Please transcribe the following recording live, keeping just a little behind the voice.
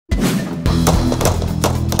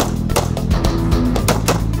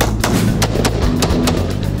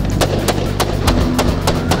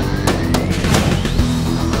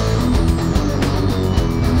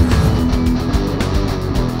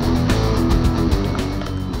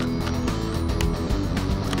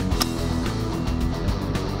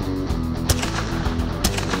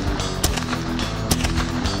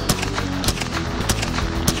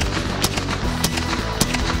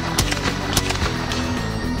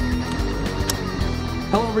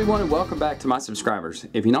Hello everyone and welcome back to my subscribers.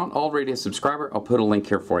 If you're not already a subscriber, I'll put a link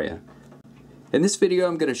here for you. In this video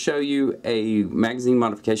I'm going to show you a magazine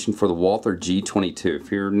modification for the Walther G22.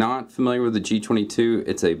 If you're not familiar with the G22,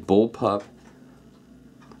 it's a Bullpup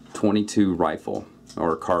 22 rifle,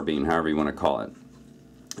 or carbine, however you want to call it.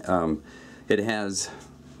 It has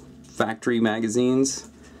factory magazines.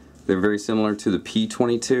 They're very similar to the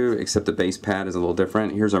P22, except the base pad is a little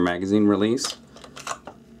different. Here's our magazine release.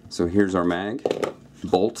 So here's our mag.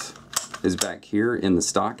 Bolt is back here in the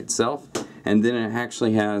stock itself, and then it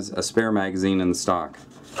actually has a spare magazine in the stock.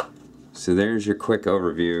 So there's your quick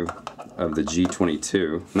overview of the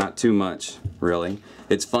G22. Not too much, really.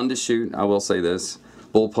 It's fun to shoot, I will say this.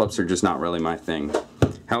 Bullpups are just not really my thing.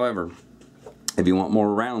 However, if you want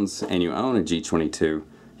more rounds and you own a G22,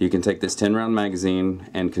 you can take this 10-round magazine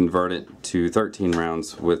and convert it to 13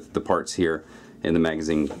 rounds with the parts here in the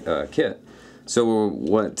magazine kit. So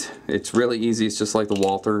it's really easy. It's just like the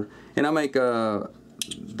Walther, and I make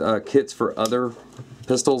kits for other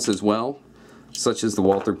pistols as well, such as the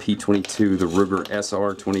Walther P22, the Ruger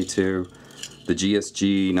SR22, the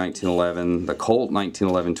GSG 1911, the Colt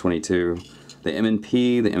 1911-22, the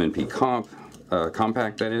M&P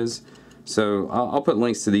compact, that is. So I'll put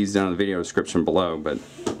links to these down in the video description below, but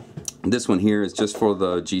this one here is just for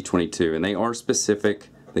the G22, and they are specific.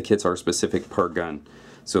 The kits are specific per gun,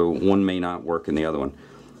 so one may not work in the other one.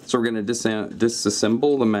 So we're going to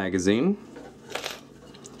disassemble the magazine,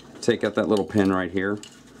 take out that little pin right here,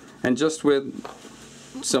 and just with,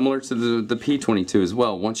 similar to the P22 as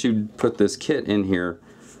well, once you put this kit in here,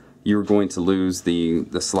 you're going to lose the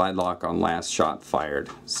slide lock on last shot fired.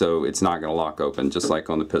 So it's not going to lock open, just like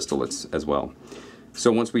on the pistol as well.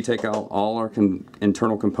 So once we take out all our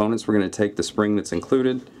internal components, we're going to take the spring that's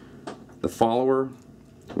included, the follower,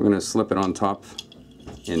 we're going to slip it on top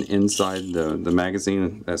and inside the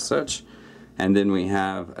magazine as such, and then we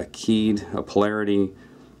have a polarity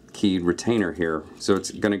keyed retainer here. So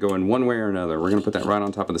it's going to go in one way or another. We're going to put that right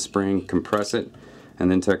on top of the spring, compress it, and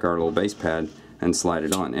then take our little base pad and slide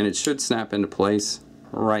it on. And it should snap into place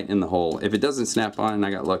right in the hole. If it doesn't snap on, and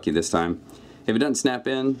I got lucky this time, if it doesn't snap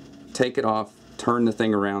in, take it off, turn the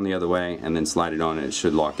thing around the other way, and then slide it on, and it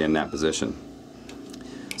should lock in that position.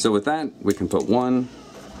 So with that, we can put 1,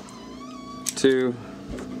 2,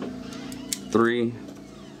 3,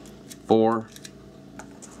 4,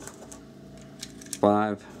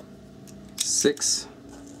 5, 6,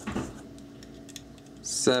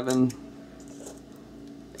 7,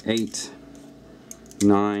 8,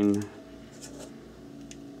 9,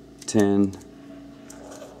 10,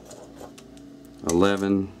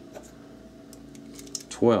 11,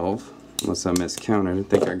 12, unless I miscounted. I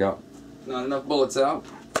think I got not enough bullets out.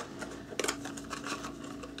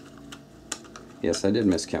 Yes, I did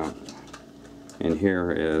miscount. And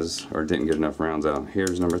here is, or didn't get enough rounds out.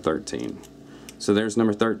 Here's number 13. So there's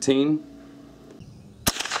number 13.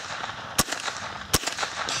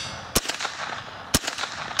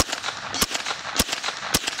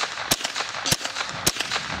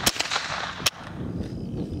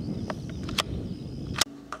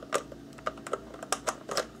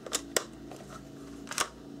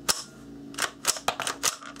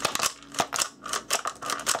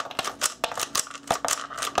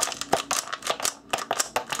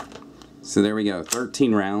 So there we go,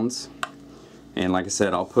 13 rounds, and like I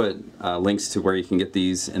said, I'll put links to where you can get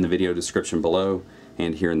these in the video description below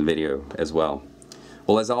and here in the video as well.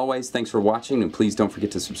 Well, as always, thanks for watching, and please don't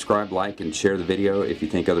forget to subscribe, like, and share the video if you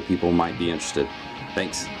think other people might be interested.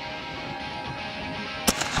 Thanks.